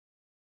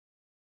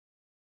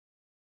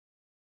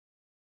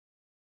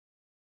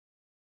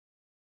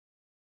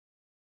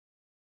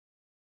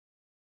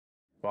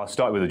Well, I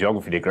started with a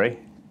geography degree,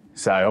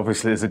 so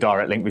obviously there's a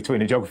direct link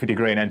between a geography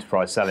degree and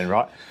enterprise selling,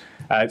 right?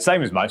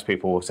 Same as most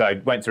people. So I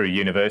went through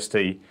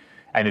university,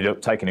 ended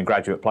up taking a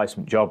graduate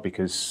placement job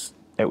because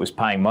it was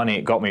paying money.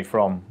 It got me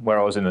from where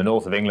I was in the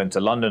north of England to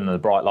London and the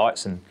bright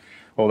lights and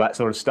all that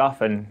sort of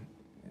stuff. And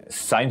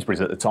Sainsbury's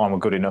at the time were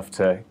good enough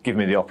to give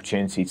me the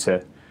opportunity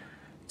to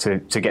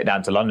get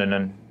down to London.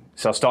 And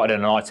so I started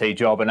in an IT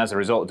job, and as a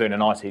result of doing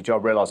an IT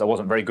job, realised I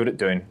wasn't very good at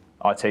doing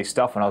IT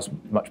stuff, and I was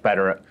much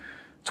better at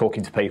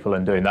talking to people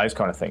and doing those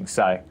kind of things.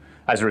 So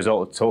as a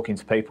result of talking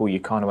to people, you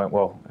kind of went,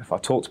 well, if I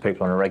talk to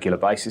people on a regular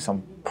basis,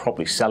 I'm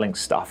probably selling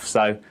stuff.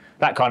 So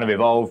that kind of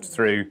evolved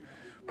through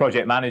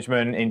project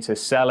management into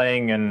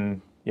selling,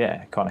 and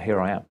yeah, kind of here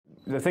I am.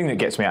 The thing that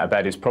gets me out of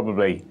bed is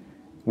probably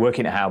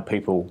working at how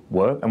people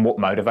work and what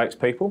motivates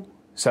people.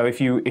 So if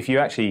you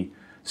actually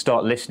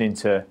start listening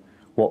to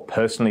what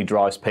personally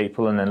drives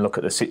people and then look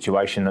at the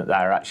situation that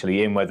they're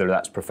actually in, whether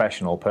that's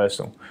professional or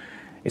personal,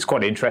 it's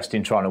quite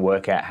interesting trying to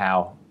work out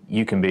how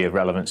you can be of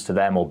relevance to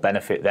them or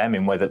benefit them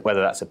in whether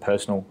that's a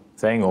personal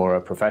thing or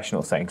a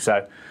professional thing.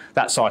 So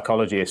that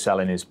psychology of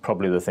selling is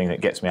probably the thing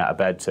that gets me out of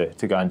bed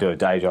to go and do a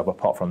day job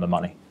apart from the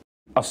money.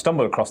 I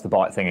stumbled across the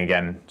bike thing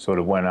again sort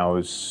of when I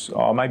was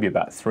maybe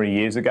about 3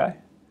 years ago.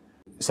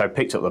 So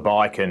picked up the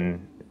bike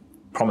and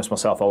promised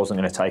myself I wasn't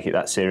going to take it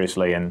that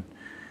seriously, and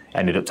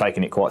ended up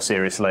taking it quite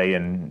seriously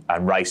and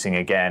racing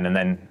again. And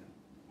then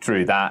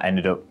through that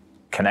ended up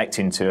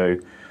connecting to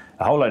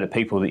a whole load of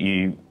people that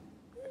you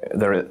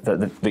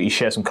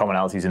share some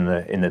commonalities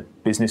in the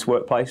business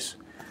workplace.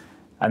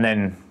 And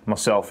then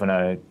myself and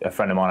a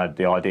friend of mine had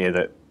the idea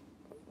that,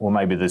 well,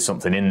 maybe there's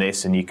something in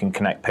this and you can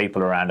connect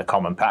people around a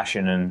common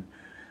passion, and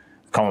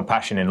common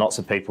passion in lots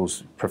of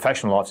people's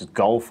professional lives is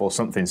golf or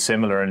something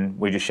similar. And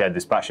we just shared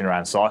this passion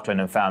around cycling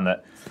and found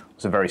that I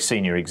was a very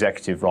senior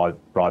executive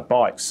ride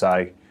bikes.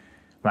 So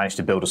managed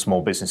to build a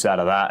small business out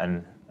of that,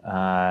 and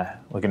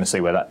we're going to see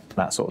where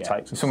that sort of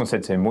takes us. Someone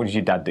said to him, what does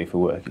your dad do for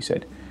work? He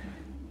said,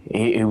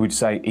 he would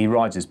say he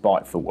rides his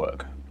bike for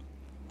work.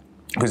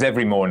 Because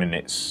every morning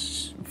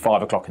it's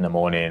 5 o'clock in the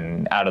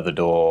morning, out of the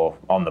door,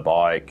 on the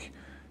bike,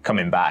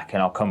 coming back,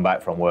 and I'll come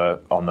back from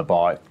work on the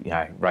bike,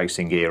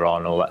 racing gear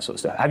on, all that sort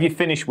of stuff. Have you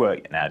finished work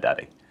yet now,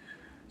 Daddy?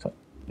 So,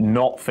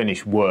 not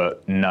finished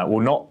work, no.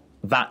 Well, not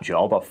that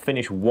job. I've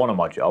finished one of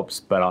my jobs,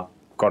 but I've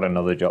got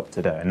another job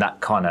to do. And that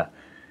kind of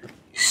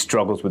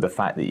struggles with the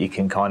fact that you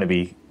can kind of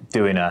be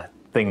doing a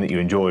thing that you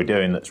enjoy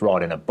doing that's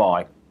riding a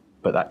bike,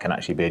 but that can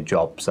actually be a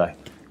job. So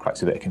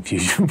creates a bit of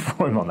confusion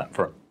for him on that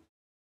front.